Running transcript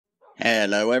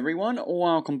Hello everyone,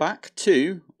 welcome back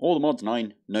to All the Mods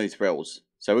 9, No Thrills.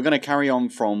 So we're going to carry on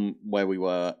from where we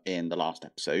were in the last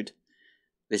episode.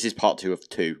 This is part 2 of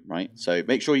 2, right? So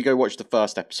make sure you go watch the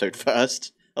first episode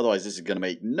first, otherwise this is going to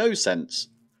make no sense.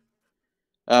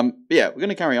 But yeah, we're going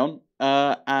to carry on,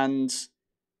 and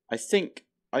I think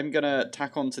I'm going to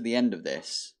tack on to the end of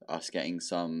this, us getting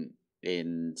some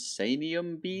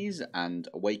Insainium bees and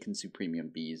Awakened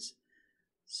Supremium bees.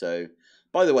 So,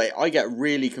 by the way, I get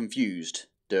really confused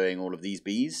doing all of these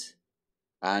bees,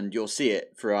 and you'll see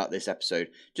it throughout this episode.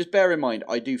 Just bear in mind,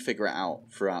 I do figure it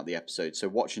out throughout the episode, so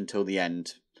watch until the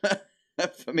end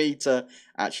for me to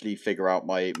actually figure out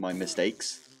my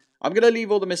mistakes. I'm going to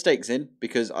leave all the mistakes in,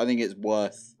 because I think it's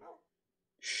worth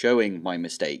showing my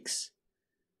mistakes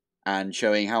and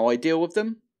showing how I deal with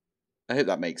them. I hope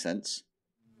that makes sense.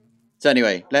 So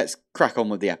anyway, let's crack on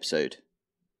with the episode.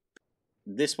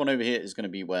 This one over here is going to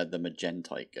be where the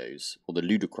magentite goes, or the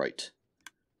ludicrite.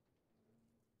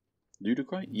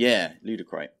 Ludicrite? Yeah,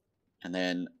 ludicrite. And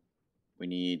then we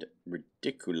need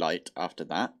ridiculite after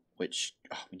that, which,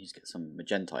 we need to get some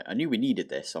magentite. I knew we needed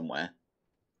this somewhere.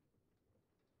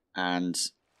 And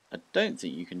I don't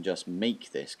think you can just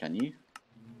make this, can you?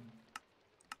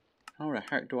 How the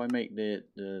heck do I make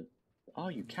the... Oh,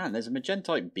 you can. There's a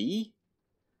magentite bee?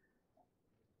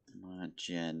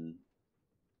 Magentite.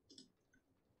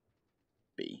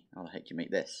 How the heck do you make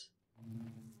this?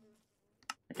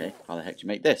 Okay, how the heck do you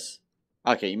make this?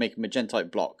 Okay, you make a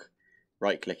magentite block.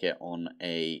 Right click it on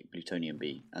a plutonium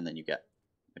bee, and then you get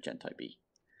magentite bee.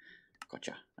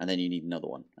 Gotcha. And then you need another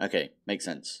one. Okay, makes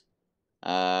sense.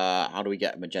 How do we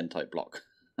get a magentite block?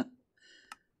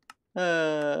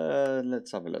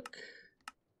 Let's have a look.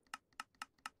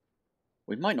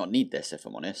 We might not need this, if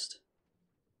I'm honest.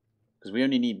 Because we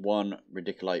only need one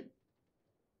ridiculite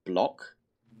block.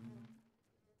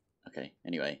 Okay,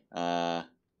 anyway, has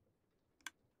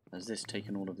this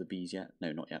taken all of the bees yet?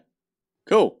 No, not yet.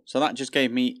 Cool, so that just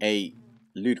gave me a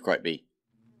ludicrite bee.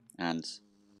 And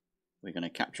we're going to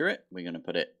capture it. We're going to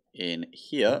put it in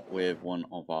here with one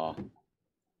of our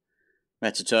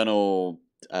Metaternal,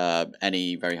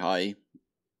 any very high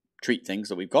treat things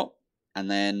that we've got.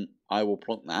 And then I will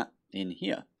plonk that in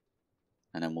here.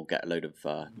 And then we'll get a load of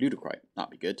ludicrite.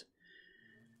 That'd be good.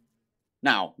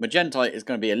 Now, magentite is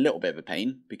going to be a little bit of a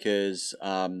pain, because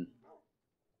why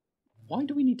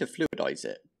do we need to fluidize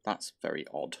it? That's very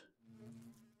odd.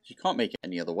 You can't make it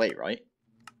any other way, right?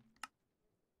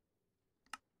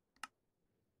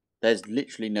 There's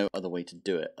literally no other way to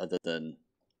do it other than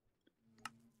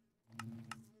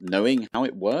knowing how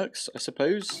it works, I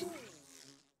suppose.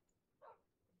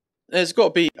 There's got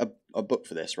to be a book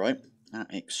for this, right?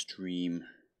 Extreme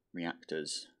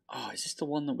reactors. Oh, is this the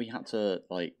one that we had to,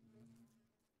 like...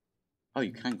 Oh,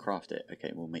 you can craft it.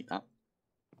 Okay, we'll make that.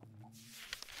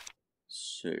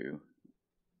 So, I'm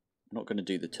not going to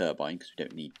do the turbine because we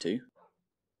don't need to.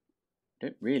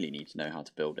 Don't really need to know how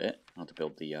to build it. How to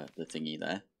build the thingy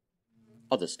there.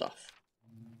 Other stuff.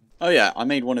 Oh yeah, I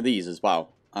made one of these as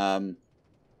well. That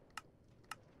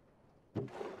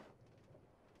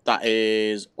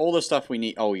is all the stuff we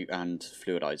need. Oh, and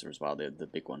fluidizer as well, the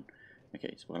big one.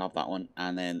 Okay, so we'll have that one.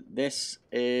 And then this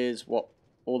is what...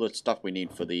 all the stuff we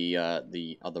need for the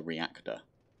other reactor.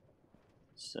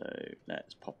 So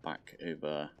let's pop back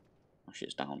over. Actually,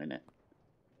 it's down in it.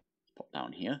 Pop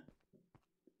down here.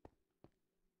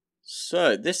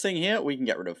 So this thing here we can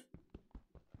get rid of.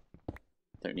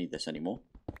 Don't need this anymore.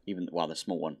 Even, well, the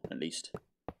small one at least.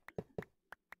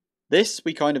 This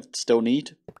we kind of still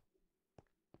need.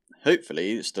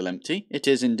 Hopefully it's still empty. It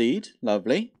is indeed.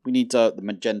 Lovely. We need the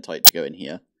magentite to go in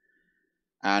here.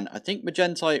 And I think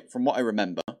magentite, from what I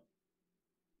remember,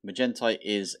 magentite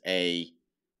is a,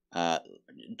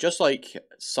 just like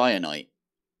cyanite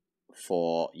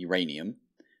for uranium,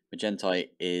 magentite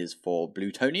is for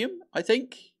plutonium, I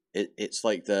think. It's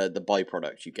like the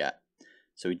byproduct you get.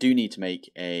 So we do need to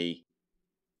make a...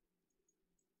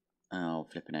 Oh,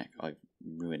 flipping heck, I've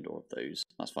ruined all of those.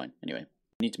 That's fine. Anyway,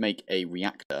 we need to make a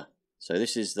reactor. So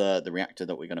this is the reactor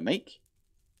that we're going to make.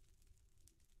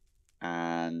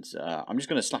 And I'm just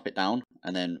going to slap it down,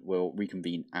 and then we'll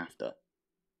reconvene after.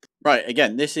 Right,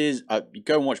 again, this is...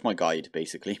 go and watch my guide,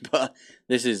 basically. But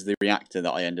this is the reactor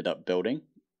that I ended up building.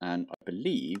 And I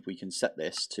believe we can set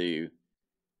this to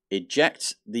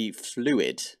eject the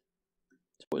fluid.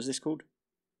 What is this called?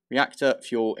 Reactor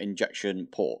fuel injection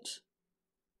port.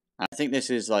 And I think this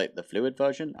is like the fluid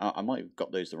version. I might have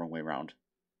got those the wrong way around.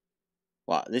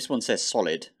 Well, this one says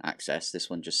solid access. This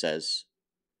one just says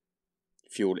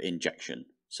fuel injection.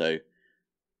 So,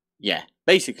 yeah.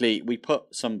 Basically, we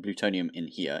put some plutonium in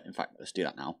here. In fact, let's do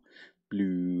that now.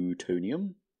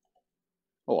 Plutonium.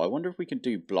 Oh, I wonder if we can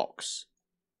do blocks.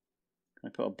 Can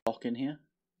I put a block in here?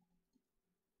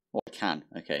 Oh, I can.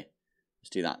 Okay. Let's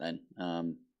do that then.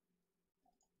 Let's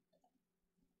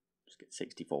get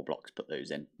 64 blocks, put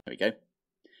those in. There we go.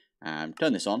 And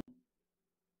turn this on.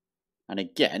 And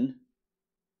again,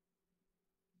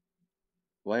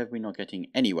 why are we not getting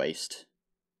any waste?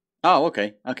 Oh,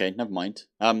 okay. Okay, never mind.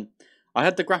 I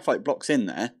had the graphite blocks in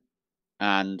there,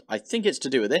 and I think it's to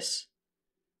do with this.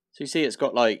 So you see it's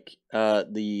got like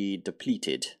the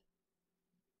depleted,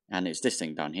 and it's this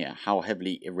thing down here, how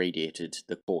heavily irradiated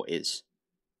the core is.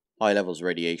 High levels of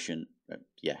radiation,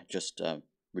 yeah, just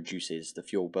reduces the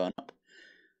fuel burn up.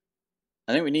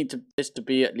 I think we need this to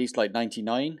be at least like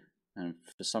 99, and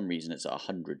for some reason it's at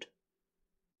 100.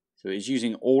 So it's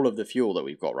using all of the fuel that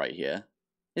we've got right here.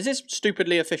 Is this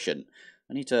stupidly efficient?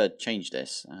 I need to change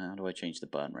this. How do I change the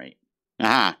burn rate?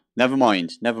 Aha, never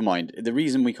mind, never mind. The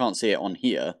reason we can't see it on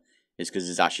here is because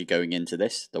it's actually going into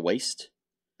this, the waste.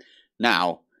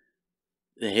 Now,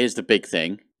 here's the big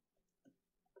thing.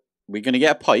 We're going to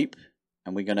get a pipe,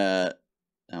 and we're going to...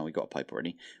 Oh, we got a pipe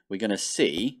already. We're going to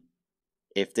see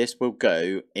if this will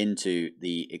go into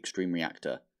the extreme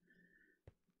reactor.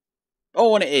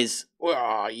 Oh, and it is.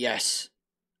 Oh, yes.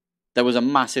 There was a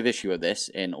massive issue with this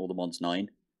in All the Mods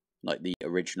 9, like the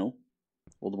original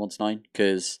All the Mods 9,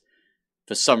 because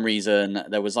for some reason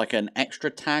there was like an extra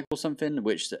tag or something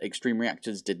which the extreme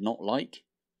reactors did not like.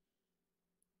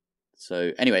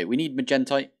 So anyway, we need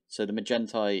magentite. So the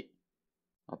magentite,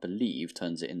 I believe,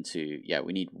 turns it into, yeah,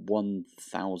 we need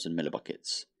 1,000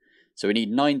 millibuckets. So we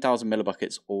need 9,000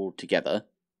 millibuckets altogether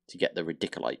to get the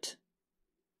radicolite.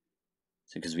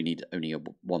 So because we need only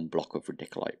one block of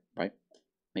radicolite, right?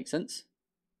 Makes sense?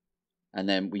 And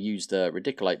then we use the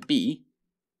radicolite B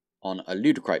on a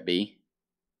ludicrite B,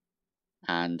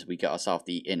 and we get ourselves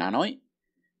the inanite.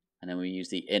 And then we use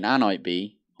the inanite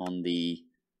B on the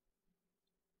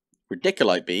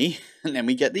radicolite B, and then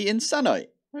we get the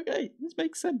insanite. Okay, this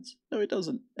makes sense. No, it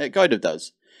doesn't. It kind of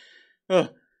does.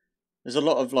 Oh, there's a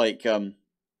lot of like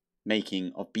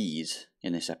making of bees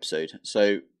in this episode.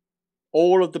 So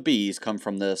all of the bees come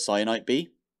from the cyanite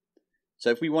bee. So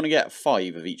if we want to get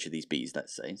 5 of each of these bees,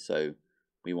 let's say, so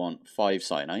we want 5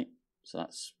 cyanite. So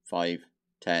that's 5,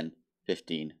 10,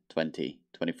 15, 20,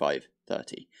 25,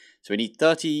 30. So we need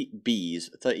 30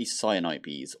 bees, 30 cyanite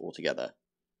bees altogether.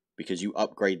 Because you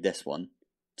upgrade this one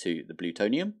to the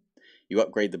plutonium. You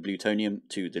upgrade the plutonium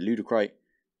to the ludicrite.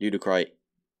 Ludicrite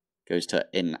goes to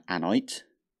inanite.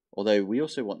 Although we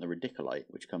also want the radicolite,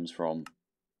 which comes from...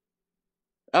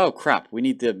 Oh crap, we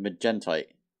need the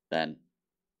magentite then.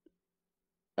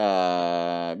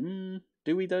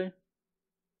 Do we though?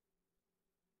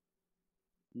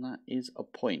 And that is a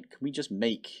point. Can we just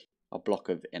make a block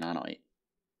of inanite?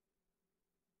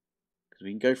 Because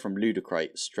we can go from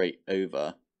ludicrite straight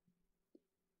over.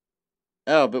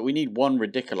 Oh, but we need 1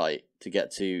 radicolite to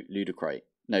get to ludicrite.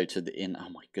 No, to the in. Oh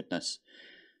my goodness.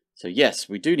 So yes,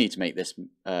 we do need to make this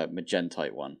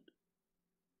magentite one.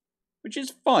 Which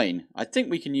is fine. I think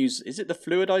we can use... Is it the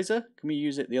fluidizer? Can we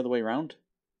use it the other way around?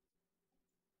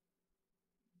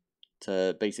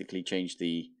 To basically change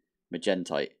the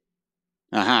magentite.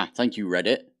 Aha, thank you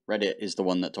Reddit. Reddit is the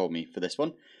one that told me for this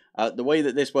one. The way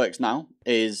that this works now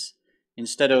is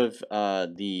instead of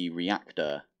the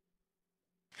reactor...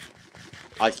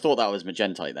 I thought that was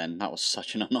magentite then. That was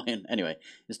such an annoying... Anyway,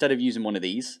 instead of using one of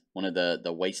these, one of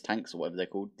the waste tanks or whatever they're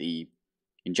called, the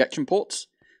injection ports,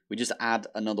 we just add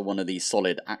another one of these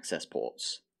solid access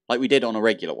ports. Like we did on a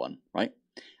regular one, right?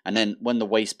 And then when the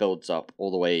waste builds up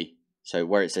all the way... So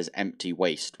where it says empty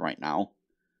waste right now,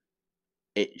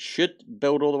 it should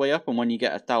build all the way up, and when you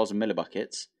get 1,000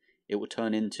 millibuckets, it will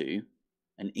turn into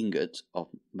an ingot of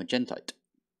magentite.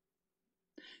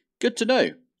 Good to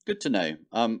know. Good to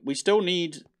know. We still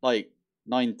need like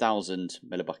 9,000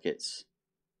 millibuckets,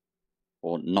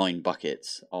 or 9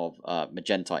 buckets of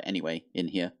magentite anyway in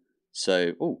here.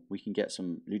 So, oh, we can get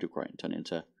some ludicrite and turn it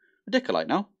into radicolite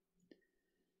now.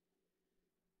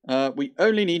 We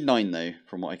only need 9 though,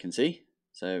 from what I can see.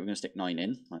 So we're going to stick 9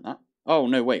 in, like that. Oh,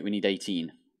 no, wait, we need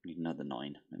 18. We need another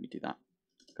 9. Let me do that.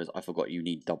 Because I forgot you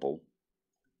need double.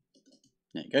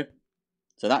 There you go.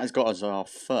 So that has got us our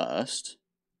first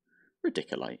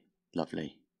radicolite.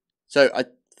 Lovely. So I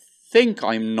think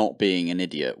I'm not being an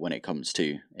idiot when it comes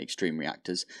to extreme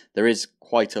reactors. There is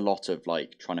quite a lot of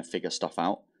like trying to figure stuff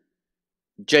out.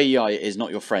 JEI is not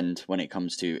your friend when it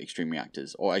comes to extreme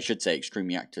reactors, or I should say extreme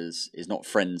reactors is not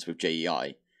friends with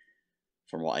JEI,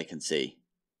 from what I can see.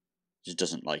 Just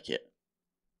doesn't like it.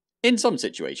 In some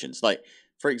situations, like,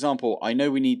 for example, I know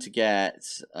we need to get,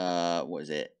 what is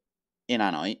it,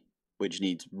 inanite, which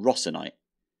needs rosinite.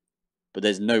 but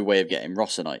there's no way of getting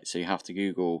rosinite. So you have to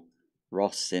Google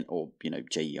rosin, or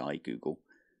JEI Google,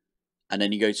 and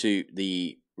then you go to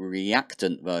the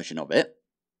reactant version of it,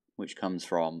 which comes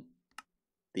from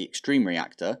the extreme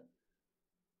reactor.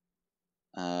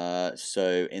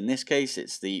 So in this case,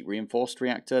 it's the reinforced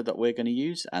reactor that we're going to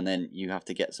use, and then you have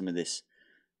to get some of this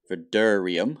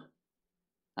Vidurium,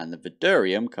 and the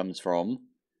Vidurium comes from,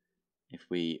 is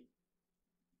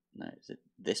it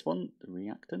this one, the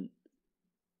reactant?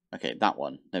 Okay, that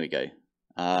one. There we go.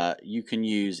 You can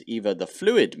use either the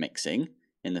fluid mixing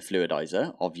in the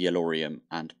fluidizer of yellorium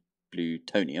and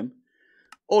plutonium,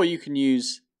 or you can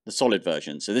use the solid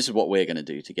version. So this is what we're going to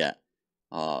do to get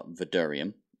our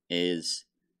Vidurium, is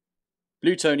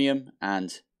plutonium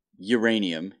and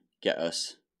uranium get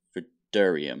us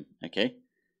Vidurium. Okay,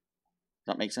 does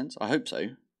that make sense? I hope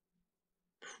so.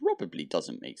 Probably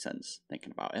doesn't make sense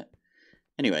thinking about it.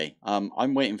 Anyway,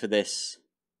 I'm waiting for this.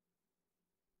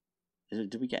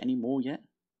 Did we get any more yet?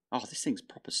 Oh, this thing's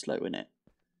proper slow, isn't it?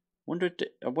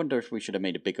 I wonder if we should have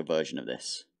made a bigger version of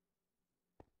this.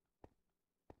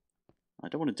 I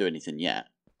don't want to do anything yet.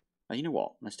 Oh, you know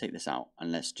what? Let's take this out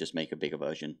and let's just make a bigger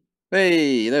version.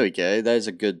 Hey, there we go. There's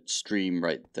a good stream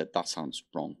right there. That sounds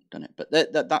wrong, doesn't it? But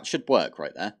that should work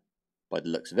right there, by the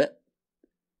looks of it.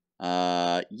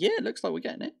 Yeah, it looks like we're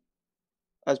getting it.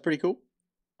 That's pretty cool.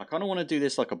 I kind of want to do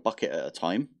this like a bucket at a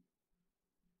time.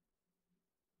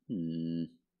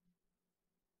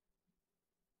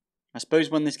 I suppose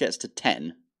when this gets to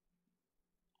 10,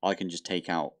 I can just take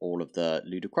out all of the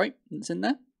ludicrite that's in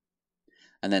there,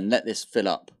 and then let this fill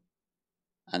up,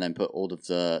 and then put all of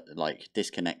the,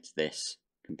 disconnect this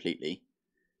completely,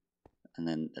 and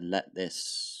then let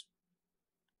this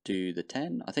do the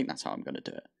 10. I think that's how I'm going to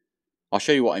do it. I'll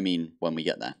show you what I mean when we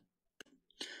get there.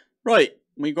 Right,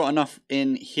 we've got enough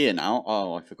in here now.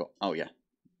 Oh, I forgot. Oh yeah,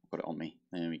 I've got it on me.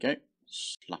 There we go.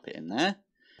 Slap it in there.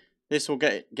 This will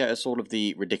get us all of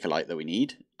the radicolite that we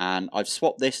need, and I've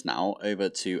swapped this now over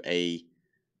to a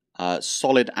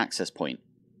solid access point.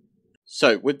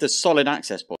 So with the solid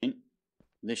access point,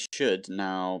 this should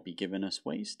now be giving us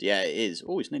waste. Yeah, it is.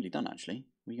 Oh, it's nearly done actually.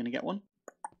 Are we going to get one?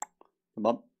 Come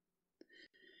on.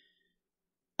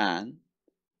 And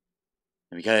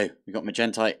there we go. We got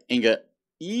magentite ingot.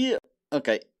 Yeah.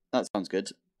 Okay, that sounds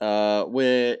good.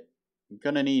 We're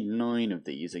going to need 9 of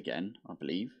these again, I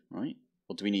believe, right?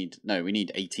 Or do we need... No, we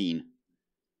need 18.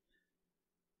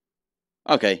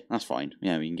 Okay, that's fine.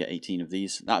 Yeah, we can get 18 of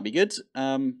these. That'd be good.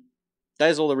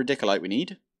 There's all the radicolite we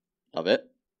need. Love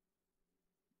it.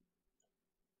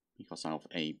 Make ourselves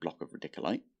a block of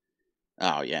radicolite.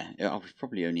 Oh, yeah. We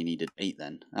probably only needed 8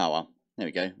 then. Oh, well. There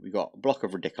we go. We've got a block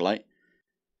of radicolite.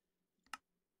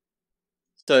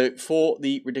 So, for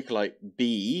the radicolite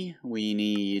B, we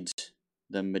need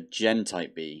the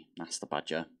magentite B. That's the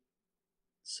badger.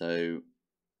 So...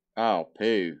 Oh,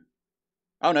 poo.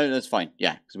 Oh, no, that's fine.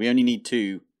 Yeah, because we only need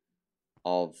 2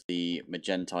 of the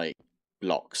magentite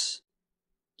blocks.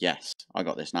 Yes, I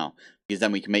got this now. Because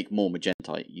then we can make more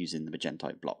magentite using the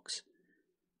magentite blocks.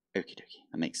 Okie dokie,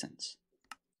 that makes sense.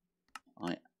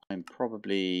 I'm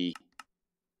probably...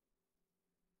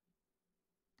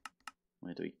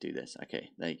 Where do we do this? Okay,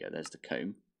 there you go. There's the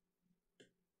comb.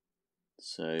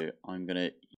 So I'm going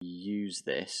to use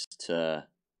this to...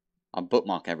 I'll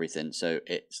bookmark everything so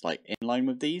it's like in line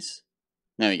with these.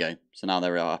 There we go. So now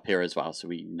they're up here as well, so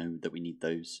we know that we need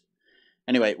those.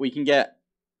 Anyway, we can get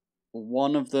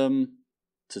one of them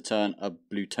to turn a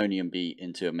plutonium B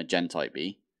into a magentite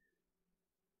B.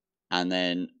 And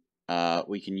then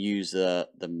we can use the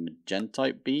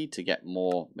magentite B to get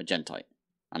more magentite.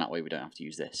 And that way we don't have to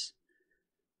use this.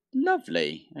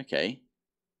 Lovely. Okay.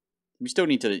 We still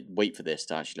need to wait for this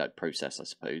to actually process, I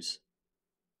suppose.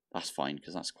 That's fine,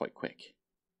 because that's quite quick.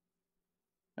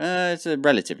 It's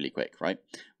relatively quick, right?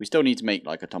 We still need to make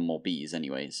like a ton more bees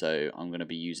anyway, so I'm going to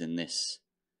be using this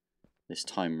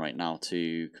time right now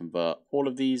to convert all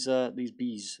of these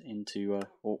bees into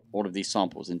all of these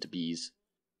samples into bees.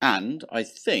 And I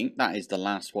think that is the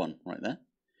last one right there.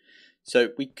 So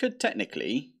we could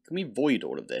technically, can we void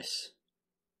all of this?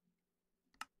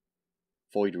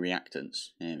 Void reactants.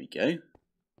 There we go.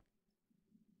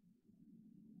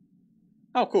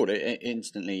 Oh, cool. It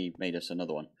instantly made us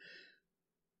another one.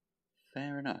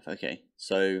 Fair enough. Okay.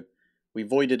 So we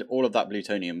voided all of that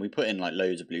plutonium. We put in like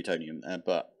loads of plutonium there,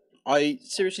 but I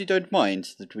seriously don't mind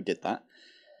that we did that.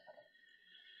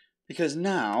 Because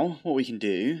now what we can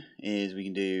do is we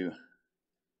can do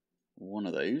one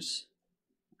of those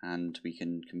and we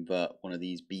can convert one of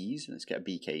these bees. Let's get a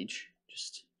bee cage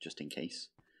just in case.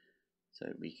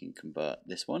 So we can convert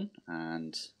this one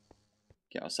and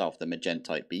get ourselves the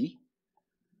magentite bee.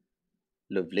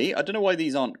 Lovely. I don't know why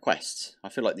these aren't quests. I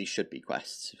feel like these should be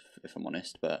quests, if I'm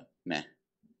honest, but meh.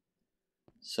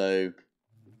 So,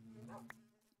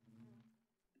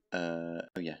 oh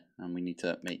yeah, and we need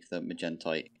to make the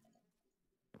magentite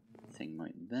thing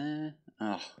right there.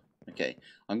 Oh, okay.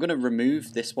 I'm going to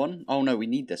remove this one. Oh no, we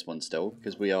need this one still,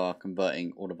 because we are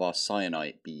converting all of our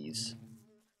cyanite bees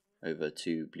over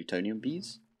to plutonium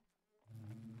bees.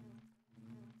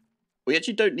 We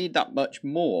actually don't need that much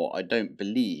more, I don't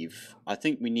believe. I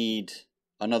think we need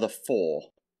another 4.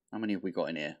 How many have we got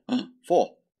in here?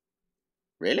 4.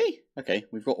 Really? Okay,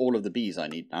 we've got all of the bees I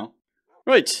need now.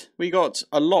 Right, we got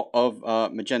a lot of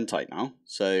magentite now.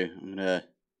 So I'm going to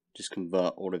just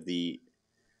convert all of the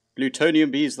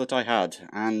plutonium bees that I had.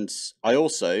 And I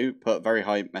also put very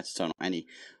high metatone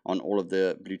on all of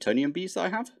the plutonium bees that I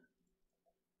have.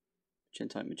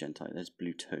 Magentite, there's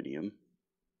plutonium.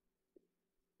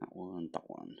 That one.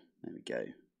 There we go.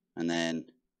 And then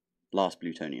last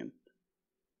plutonium.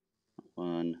 That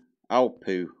one. Oh,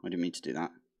 poo. I didn't mean to do that.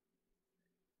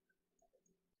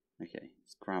 Okay,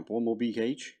 let's grab one more bee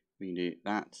cage. We can do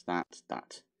that.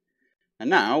 And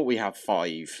now we have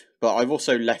 5. But I've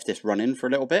also left this running for a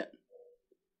little bit.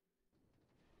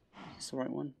 Is this the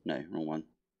right one? No, wrong one.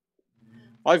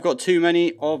 I've got too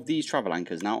many of these travel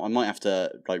anchors now. I might have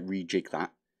to like rejig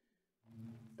that.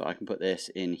 But I can put this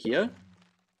in here.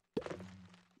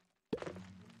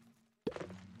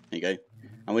 There you go.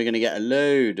 And we're going to get a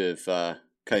load of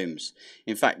combs.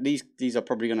 In fact, these are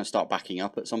probably going to start backing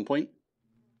up at some point.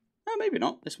 Oh, maybe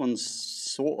not. This one's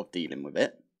sort of dealing with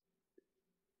it.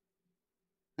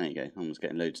 There you go. That one's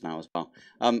getting loads now as well.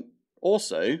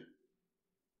 Also,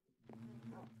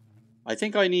 I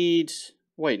think I need...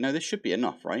 Wait, no, this should be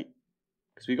enough, right?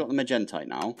 Because we've got the magentite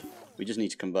now. We just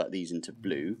need to convert these into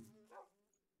blue.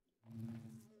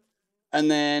 And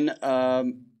then...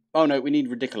 oh, no, we need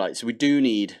radiculite. So we do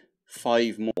need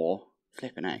 5 more.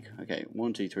 Flipping heck. Okay,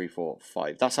 1, 2, 3, 4,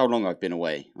 5. That's how long I've been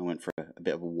away. I went for a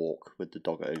bit of a walk with the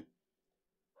doggo.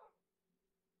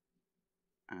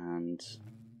 And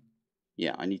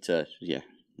yeah, I need to,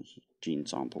 gene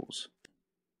samples.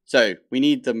 So we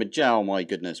need the oh my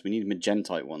goodness, we need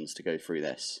magentite ones to go through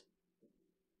this.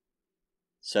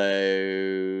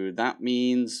 So that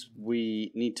means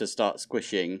we need to start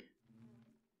squishing.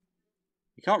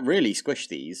 We can't really squish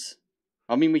these.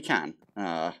 I mean, we can.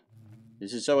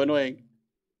 This is so annoying.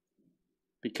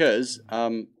 Because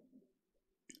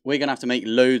we're going to have to make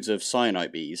loads of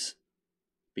cyanite bees.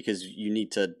 Because you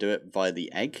need to do it via the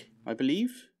egg, I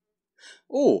believe.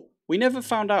 Oh, we never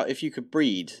found out if you could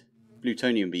breed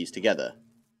plutonium bees together.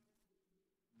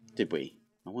 Did we?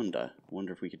 I wonder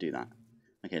if we could do that.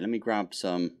 Okay, let me grab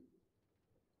some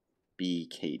bee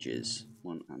cages.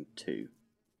 1 and 2.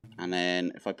 And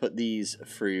then if I put these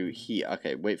through here.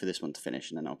 Okay, wait for this one to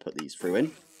finish and then I'll put these through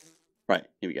in. Right,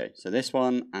 here we go. So this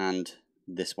one and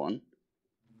this one.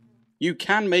 You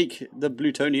can make the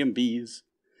plutonium bees.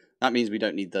 That means we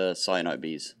don't need the cyanide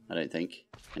bees, I don't think,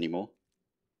 anymore.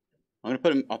 I'm gonna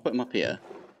put them. I'll put them up here,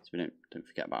 so we don't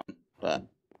forget about them. But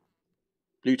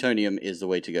plutonium is the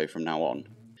way to go from now on.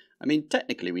 I mean,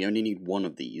 technically, we only need 1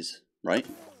 of these, right?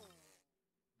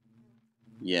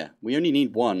 Yeah, we only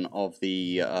need 1 of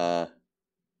the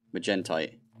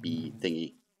magentite bee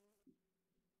thingy.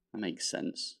 That makes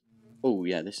sense. Oh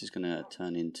yeah, this is gonna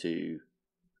turn into.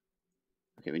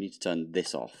 Okay, we need to turn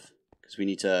this off because we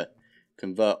need to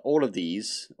convert all of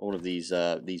these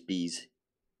bees,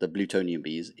 the plutonium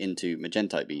bees, into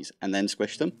magentite bees, and then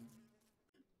squish them.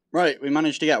 Right, we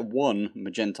managed to get 1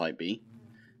 magentite bee,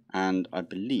 and I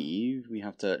believe we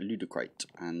have to ludocrite,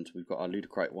 and we've got our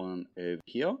ludocrite one over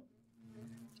here.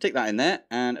 Stick that in there,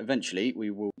 and eventually we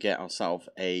will get ourselves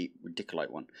a radiculite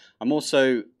one. I'm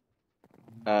also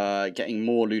getting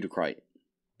more ludocrite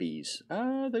bees.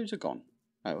 Those are gone.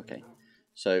 Oh, okay.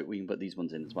 So we can put these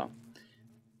ones in as well.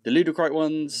 The ludocrite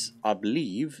ones, I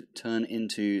believe, turn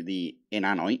into the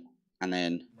inanite, and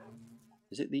then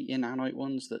is it the inanite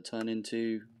ones that turn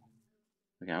into?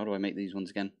 Okay, how do I make these ones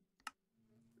again?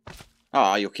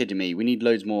 Ah, you're kidding me. We need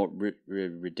loads more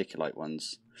radiculite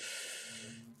ones,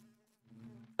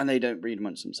 and they don't breed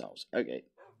amongst themselves. Okay,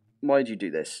 why'd you do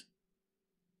this?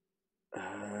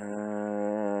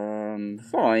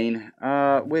 Fine.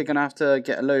 We're gonna have to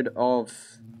get a load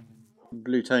of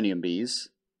plutonium bees.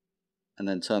 And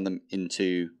then turn them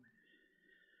into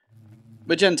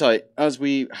magentite, as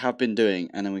we have been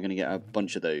doing. And then we're going to get a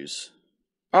bunch of those.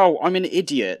 Oh, I'm an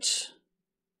idiot.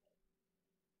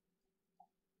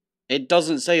 It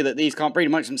doesn't say that these can't breed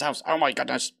amongst themselves. Oh my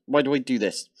goodness. Why do I do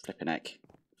this? Flippin' heck.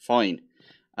 Fine.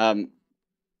 I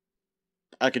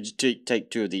could just take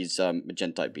 2 of these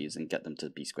magentite bees and get them to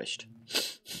be squished.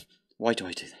 Why do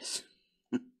I do this?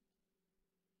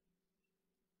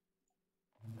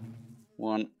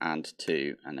 1 and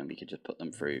 2, and then we could just put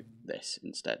them through this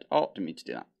instead. Oh, didn't mean to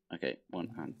do that. Okay,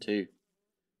 1 and 2.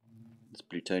 It's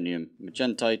plutonium,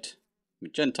 magentite,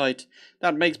 magentite.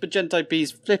 That makes magentite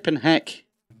bees flippin' heck.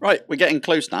 Right, we're getting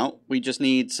close now. We just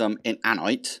need some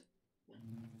inanite.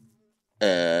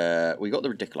 We got the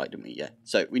radiculite, didn't we? Yeah.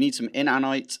 So we need some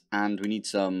inanite and we need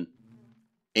some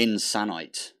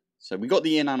insanite. So we got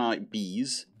the inanite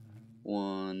bees.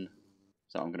 One.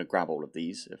 So I'm going to grab all of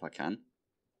these if I can.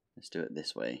 Let's do it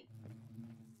this way.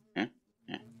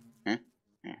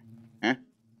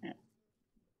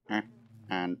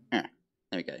 And there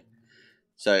we go.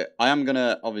 So I am going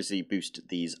to obviously boost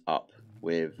these up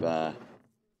with a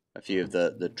few of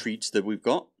the treats that we've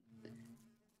got.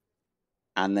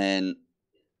 And then,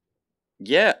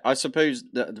 yeah, I suppose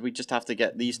that we just have to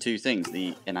get these two things,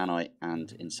 the inanite and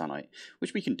insanite,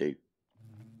 which we can do.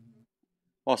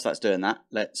 Whilst that's doing that,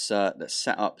 let's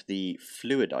set up the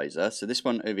fluidizer. So this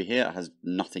one over here has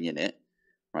nothing in it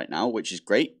right now, which is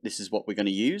great. This is what we're going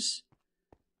to use.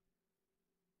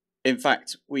 In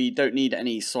fact, we don't need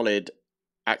any solid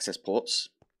access ports.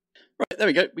 Right, there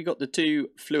we go. We got the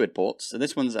two fluid ports. So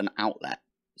this one's an outlet.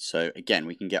 So again,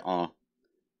 we can get our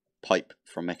pipe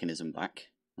from mechanism back.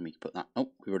 And we can put that, oh,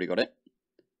 we've already got it.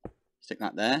 Stick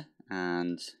that there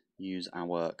and use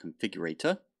our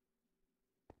configurator.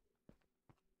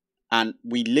 And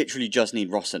we literally just need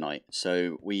rosinite.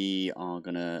 So we are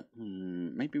going to,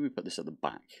 maybe we put this at the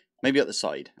back. Maybe at the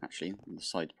side, actually. The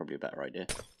side's probably a better idea.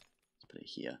 Let's put it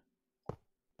here.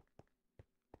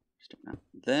 Stick that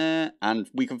there. And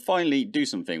we can finally do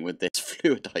something with this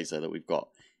fluidizer that we've got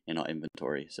in our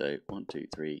inventory. So 1, 2,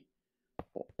 3,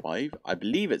 4, 5. I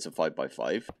believe it's a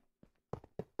 5x5.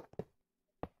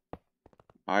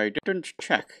 I didn't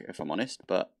check, if I'm honest,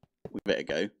 but we better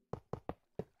go.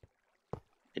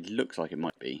 It looks like it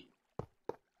might be.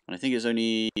 And I think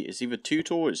it's either 2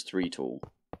 tall or it's 3 tall.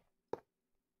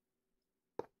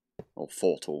 Or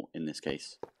 4 tall in this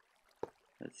case.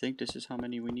 I think this is how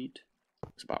many we need.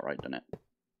 Looks about right, doesn't it?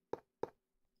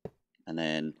 And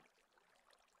then...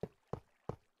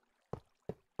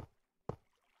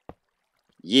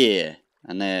 yeah!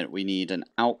 And then we need an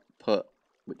output,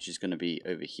 which is going to be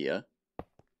over here.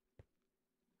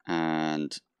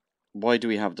 And... why do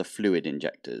we have the fluid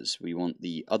injectors? We want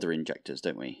the other injectors,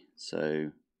 don't we?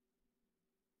 So,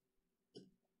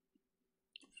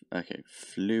 okay,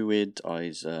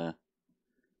 fluidizer.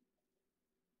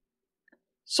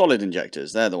 Solid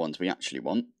injectors, they're the ones we actually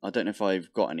want. I don't know if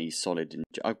I've got any solid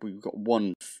injectors. We've got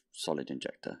one solid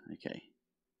injector, okay.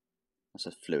 That's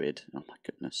a fluid, oh my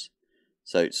goodness.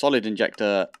 So, solid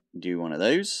injector, do one of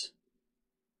those.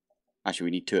 Actually,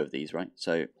 we need 2 of these, right?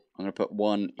 So, I'm going to put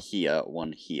one here,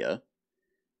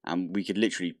 and we could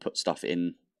literally put stuff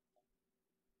in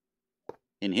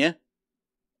here.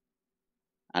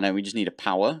 And then we just need a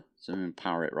power, so we can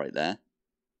power it right there.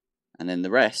 And then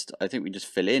the rest, I think we just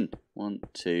fill in. 1,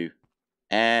 2.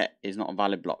 Air is not a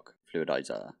valid block.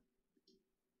 Fluidizer.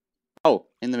 Oh,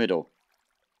 in the middle.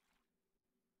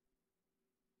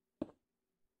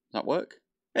 Does that work?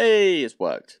 Hey, it's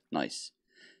worked. Nice.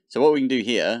 So what we can do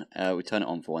here, we turn it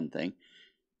on for one thing.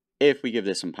 If we give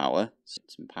this some power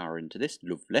into this,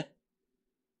 lovely.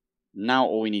 Now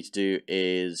all we need to do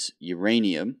is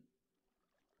uranium.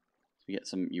 So we get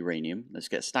some uranium. Let's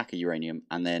get a stack of uranium,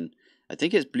 and then I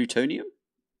think it's plutonium.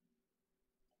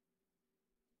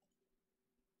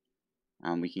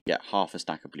 And we can get half a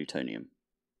stack of plutonium.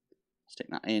 Stick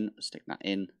that in,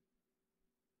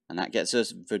 and that gets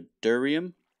us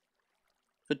vadurium.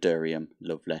 Vadurium,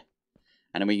 lovely.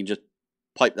 And then we can just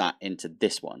pipe that into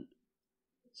this one.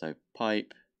 So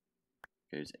pipe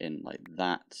goes in like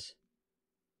that.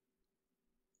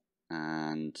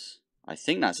 And I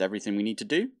think that's everything we need to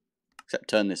do, except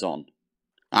turn this on.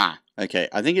 Ah, okay.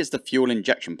 I think it's the fuel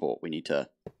injection port we need to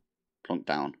plonk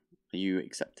down. Are you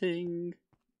accepting?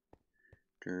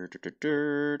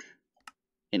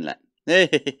 Inlet. Hey,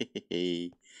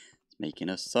 it's making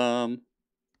us some.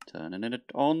 Turning it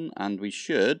on, and we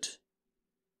should.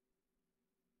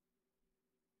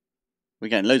 We're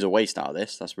getting loads of waste out of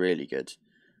this. That's really good.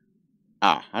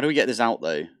 Ah, how do we get this out,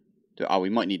 though? Oh,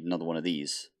 we might need another one of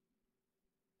these.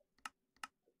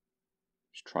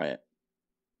 Let's try it.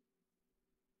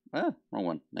 Ah, wrong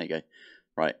one. There you go.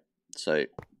 Right, so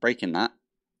breaking that.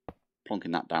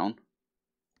 Plonking that down.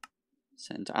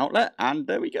 Set into outlet, and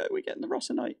there we go. We're getting the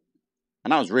rosinite.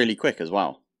 And that was really quick as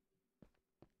well.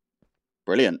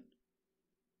 Brilliant.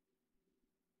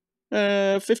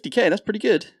 50k, that's pretty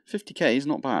good. 50k is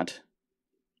not bad.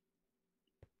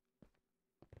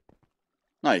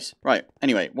 Nice. Right,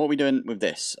 anyway, what are we doing with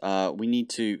this? We need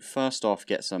to first off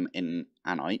get some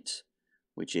inanite,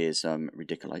 which is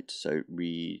ridiculite. So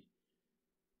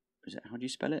is it, how do you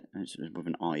spell it? It's with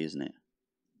an I, isn't it?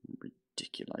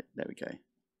 Ridiculite. There we go.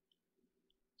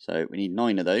 So we need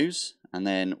 9 of those, and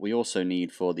then we also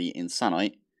need for the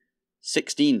Insanite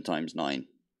 16 times 9.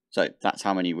 So that's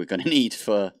how many we're going to need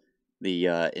for the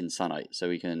Insanite. So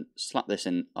we can slap this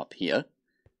in up here,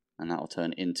 and that will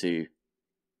turn into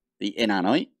the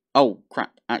Inanite. Oh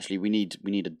crap! Actually, we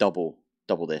need a double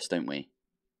this, don't we?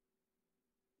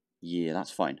 Yeah, that's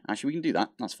fine. Actually, we can do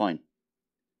that. That's fine.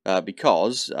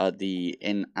 Because the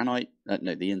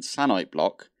Insanite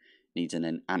block needs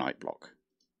an Inanite block.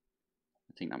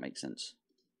 I think that makes sense.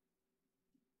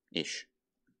 Ish.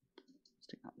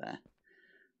 Stick that there.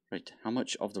 Right, how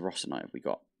much of the Rossonite have we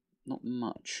got? Not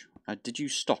much. Did you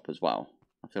stop as well?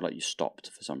 I feel like you stopped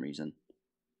for some reason.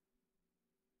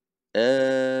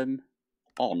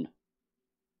 On.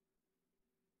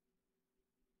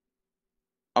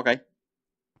 Okay.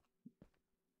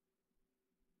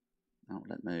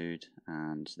 Outlet mode,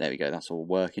 and there we go. That's all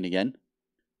working again.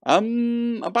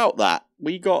 About that,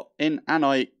 we got an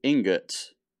Inanite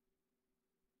ingot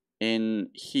in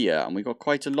here, and we got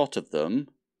quite a lot of them.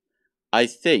 I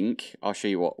think I'll show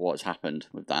you what's happened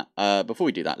with that. Before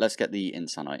we do that, let's get the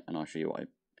Insanite, and I'll show you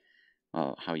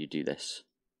how you do this.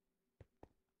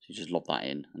 So you just lob that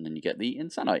in, and then you get the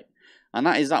Insanite, and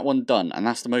that is that one done. And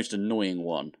that's the most annoying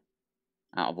one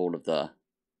out of all of the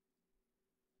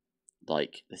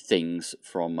things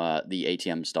from the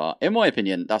ATM start. In my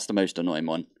opinion, that's the most annoying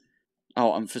one.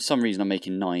 Oh, and for some reason I'm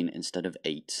making 9 instead of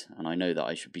 8, and I know that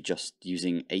I should be just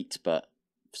using 8, but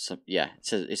yeah,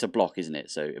 it's a block, isn't it?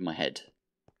 So in my head,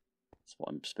 that's what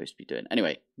I'm supposed to be doing.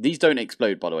 Anyway, these don't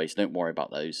explode, by the way, so don't worry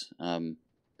about those.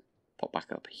 Pop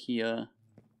back up here.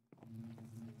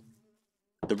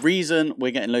 The reason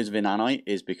we're getting loads of Inanite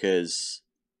is because...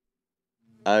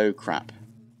 Oh, crap.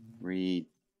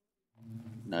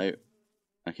 No.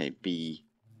 Okay, B.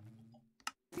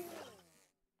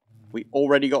 We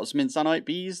already got some Insanite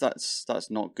bees.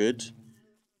 That's not good.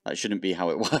 That shouldn't be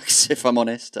how it works, if I'm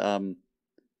honest.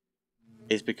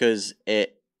 It's because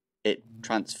it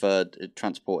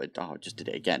transported. Oh, I just did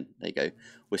it again. There you go.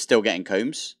 We're still getting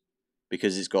combs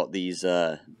because it's got these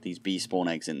bee spawn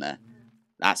eggs in there.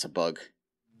 That's a bug.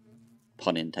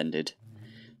 Pun intended.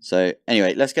 So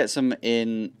anyway, let's get some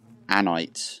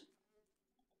Inanite.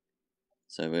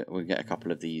 So we'll get a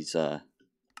couple of these on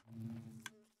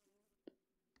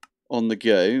the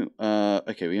go.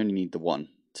 Okay, we only need the one.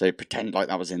 So pretend like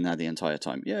that was in there the entire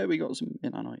time. Yeah, we got some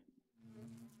Inanite.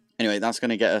 Anyway, that's going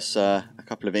to get us a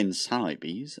couple of Insanite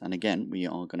bees. And again, we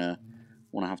are going to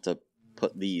want to have to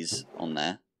put these on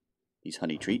there. These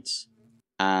honey treats.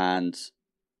 And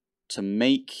to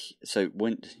make... So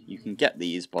when you can get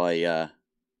these by...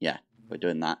 by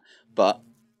doing that. But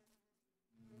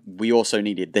we also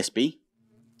needed this bee.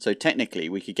 So technically,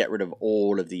 we could get rid of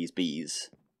all of these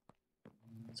bees.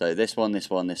 So this one, this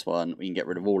one, this one, we can get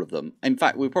rid of all of them. In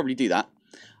fact, we'll probably do that.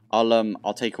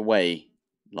 I'll take away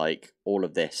like all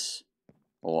of this,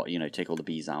 or take all the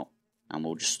bees out, and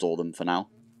we'll just store them for now.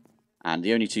 And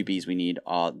the only 2 bees we need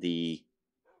are the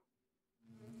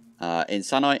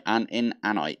Insanite and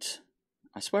Inanite.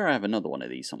 I swear I have another one of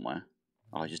these somewhere.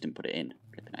 Oh, I just didn't put it in.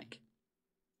 Flipping heck.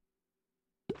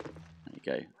 There you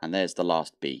go. And there's the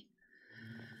last bee.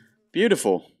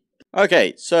 Beautiful.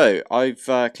 Okay, so I've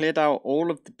cleared out all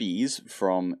of the bees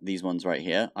from these ones right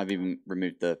here. I've even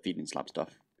removed the feeding slab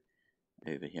stuff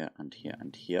over here and here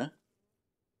and here.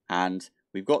 And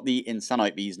we've got the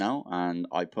Insanite bees now, and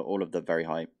I put all of the very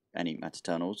high any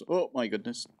metaternals. Oh my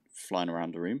goodness, flying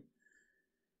around the room.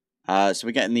 So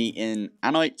we're getting the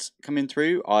Inanite coming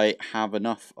through. I have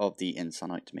enough of the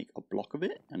Insanite to make a block of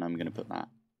it, and I'm going to put that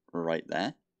right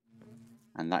there.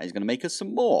 And that is going to make us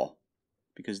some more,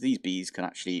 because these bees can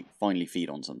actually finally feed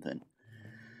on something.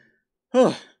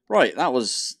 Right, that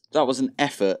was an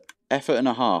effort and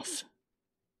a half.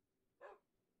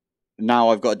 Now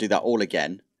I've got to do that all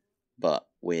again, but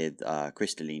with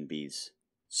crystalline bees.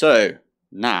 So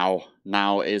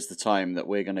now is the time that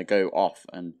we're going to go off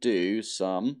and do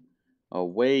some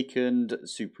awakened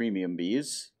supremium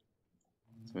bees.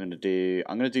 So I'm going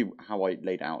to do how I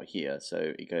laid it out here.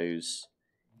 So it goes.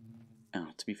 Oh,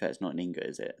 to be fair, it's not an ingot,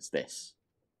 is it? It's this.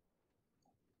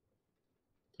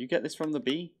 Do you get this from the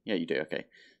bee? Yeah, you do. Okay.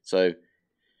 So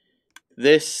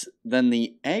this, then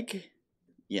the egg,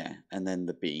 yeah, and then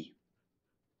the bee.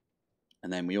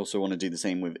 And then we also want to do the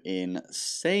same with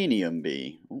Insainium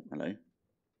bee. Oh, hello.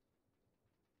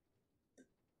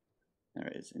 There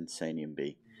it is, Insainium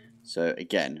bee. So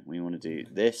again, we want to do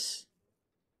this,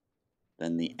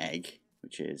 then the egg,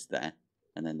 which is there.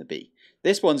 and then the B.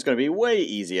 This one's going to be way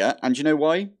easier, and you know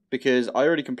why? Because I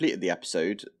already completed the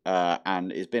episode,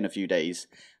 and it's been a few days,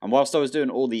 and whilst I was doing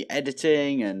all the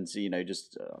editing and, you know,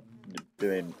 just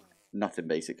doing nothing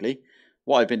basically,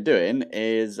 what I've been doing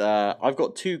is I've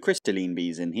got 2 crystalline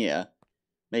bees in here,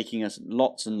 making us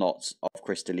lots and lots of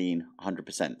crystalline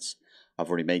 100%. I've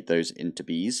already made those into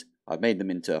bees. I've made them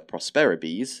into Prospera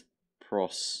bees,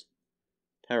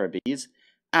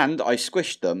 and I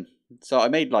squished them. So I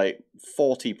made like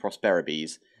 40 Prospera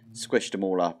bees, squished them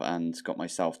all up, and got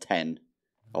myself 10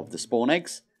 of the spawn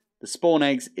eggs. The spawn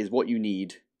eggs is what you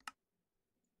need,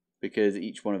 because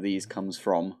each one of these comes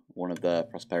from one of the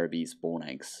Prospera bees spawn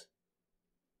eggs.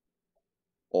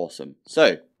 Awesome.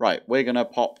 So, right, we're going to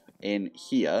pop in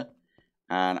here,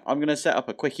 and I'm going to set up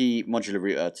a quickie modular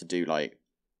router to do, like,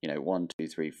 you know, 1, 2,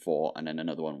 3, 4, and then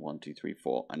another one, 1, 2, 3,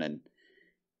 4, and then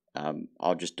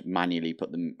I'll just manually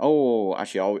put them. Oh,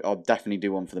 actually, I'll definitely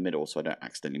do one for the middle so I don't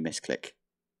accidentally misclick.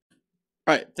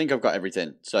 Right, I think I've got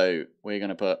everything. So we're going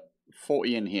to put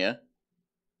 40 in here,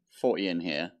 40 in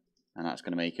here, and that's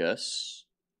going to make us.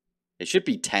 It should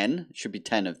be 10. It should be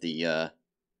 10 of the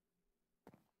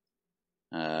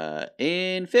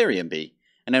Inferium bee.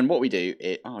 And then what we do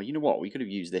is, oh, you know what? We could have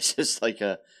used this as like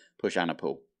a push and a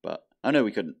pull, but oh no,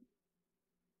 we couldn't.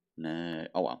 No.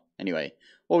 Oh well. Anyway,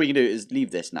 what we can do is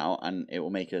leave this now, and it will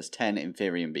make us 10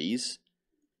 Inferium bees.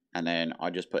 And then I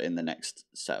just put in the next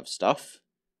set of stuff,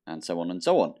 and so on and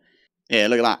so on. Yeah,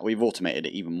 look at that. We've automated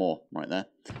it even more right there.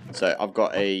 So I've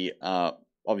got a,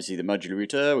 obviously the modular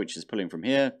router, which is pulling from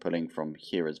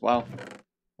here as well,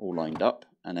 all lined up.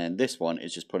 And then this one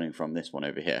is just pulling from this one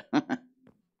over here.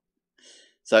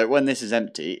 So when this is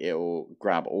empty, it will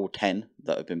grab all 10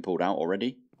 that have been pulled out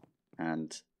already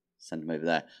and send them over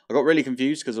there. I got really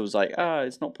confused because I was like,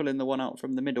 it's not pulling the one out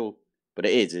from the middle. But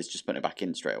it is, it's just putting it back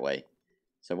in straight away.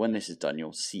 So when this is done,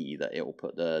 you'll see that it will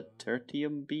put the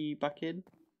tertium bee back in.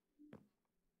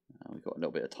 We've got a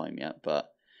little bit of time yet,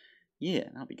 but yeah,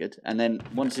 that'll be good. And then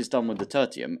once it's done with the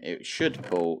tertium, it should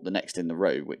pull the next in the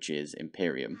row, which is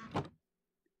Imperium.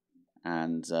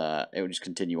 And it will just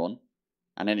continue on.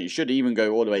 And then it should even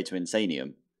go all the way to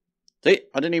Insainium. See,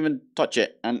 I didn't even touch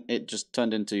it, and it just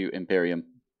turned into Imperium.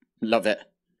 Love it.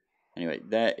 Anyway,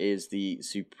 there is the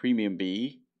Supremium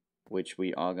bee, which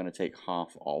we are going to take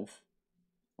half of.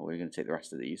 Or we're going to take the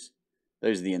rest of these.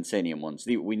 Those are the Insainium ones.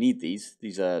 We need these.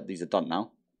 These are done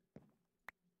now.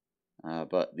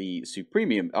 But the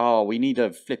Supremium... Oh, we need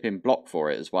a flipping block for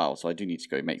it as well. So I do need to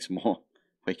go make some more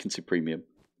Awaken Supremium.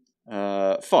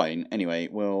 Fine. Anyway,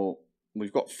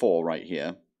 we've got 4 right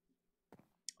here.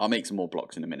 I'll make some more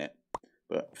blocks in a minute.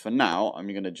 But for now, I'm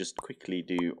going to just quickly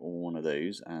do one of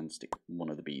those and stick one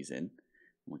of the bees in.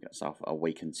 We'll get ourselves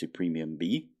Awaken Supremium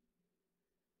bee.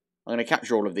 I'm going to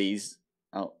capture all of these.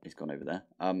 Oh, it's gone over there.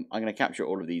 I'm going to capture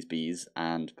all of these bees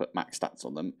and put max stats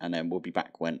on them. And then we'll be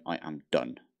back when I am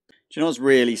done. Do you know what's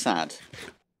really sad?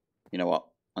 You know what?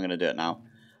 I'm going to do it now.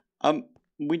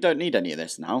 We don't need any of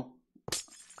this now.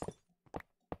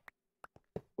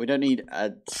 We don't need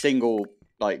a single,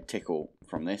 like, tickle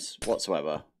from this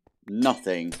whatsoever.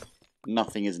 Nothing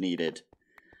is needed.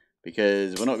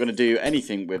 Because we're not going to do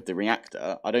anything with the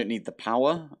reactor. I don't need the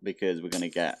power, because we're going to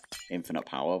get infinite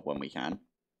power when we can.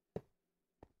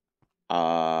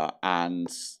 And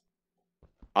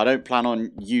I don't plan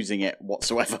on using it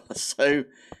whatsoever. So,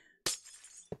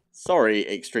 sorry,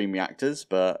 Extreme Reactors,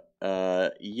 but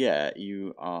yeah,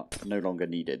 you are no longer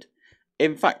needed.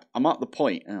 In fact, I'm at the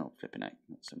point... Oh, flipping heck.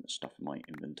 There's so much stuff in my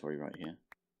inventory right here.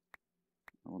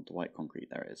 I want the white concrete.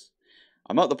 There it is.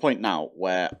 I'm at the point now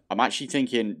where I'm actually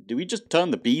thinking, do we just turn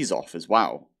the bees off as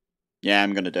well? Yeah,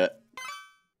 I'm going to do it.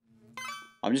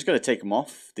 I'm just going to take them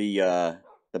off the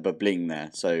bubbling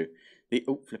there. So,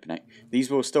 oh, flipping heck.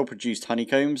 These will still produce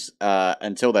honeycombs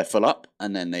until they're full up.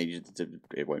 And then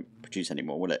it won't produce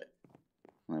anymore, will it?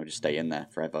 And they'll just stay in there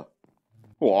forever.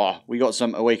 Whoa, we got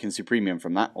some Awaken Supremium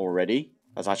from that already.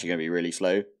 That's actually going to be really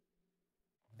slow.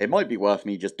 It might be worth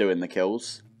me just doing the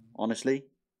kills, honestly,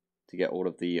 to get all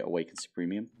of the Awaken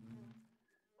Supremium.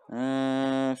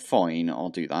 Fine, I'll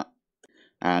do that.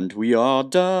 And we are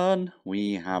done.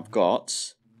 We have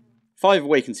got 5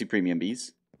 Awaken Supremium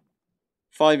bees,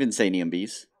 5 Insainium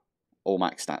bees, all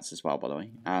max stats as well, by the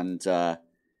way. And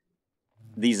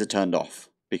these are turned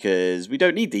off because we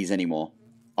don't need these anymore.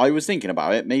 I was thinking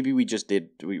about it. Maybe we just did.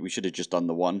 We should have just done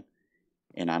the one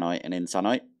in Anite and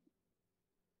Insanite.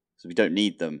 So we don't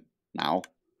need them now.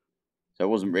 So it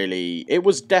wasn't really... It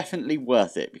was definitely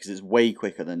worth it because it's way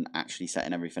quicker than actually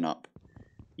setting everything up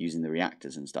using the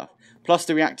reactors and stuff. Plus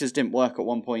the reactors didn't work at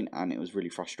one point and it was really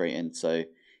frustrating. So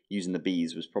using the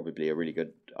bees was probably a really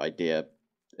good idea.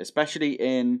 Especially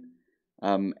in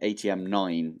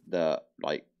ATM9, the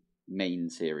like main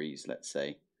series, let's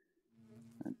say.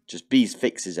 Just bees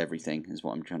fixes everything is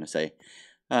what I'm trying to say.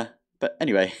 But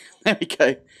anyway, there we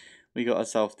go. We got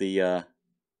ourselves the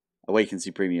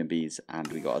Awakency Premium bees, and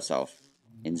we got ourselves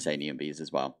Insainium bees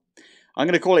as well. I'm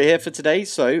going to call it here for today,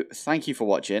 so thank you for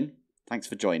watching. Thanks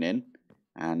for joining,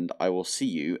 and I will see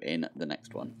you in the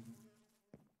next one.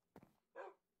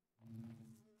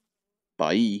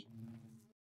 Bye.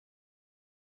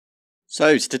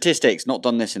 So, statistics, not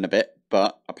done this in a bit,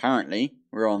 but apparently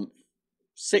we're on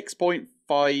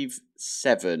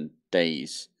 6.57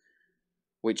 days,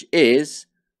 which is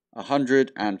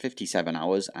 157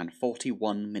 hours and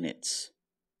 41 minutes,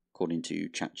 according to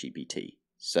ChatGPT.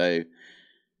 So,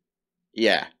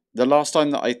 yeah, the last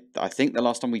time that I think the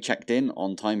last time we checked in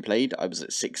on time played, I was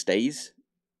at 6 days,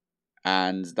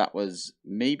 and that was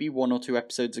maybe 1 or 2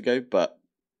 episodes ago, but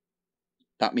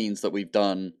that means that we've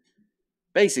done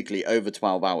basically over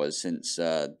 12 hours since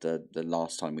the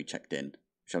last time we checked in,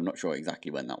 which I'm not sure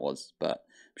exactly when that was, but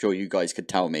I'm sure you guys could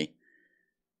tell me.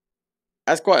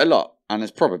 That's quite a lot, and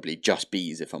it's probably just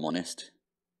bees if I'm honest.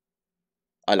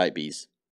 I like bees.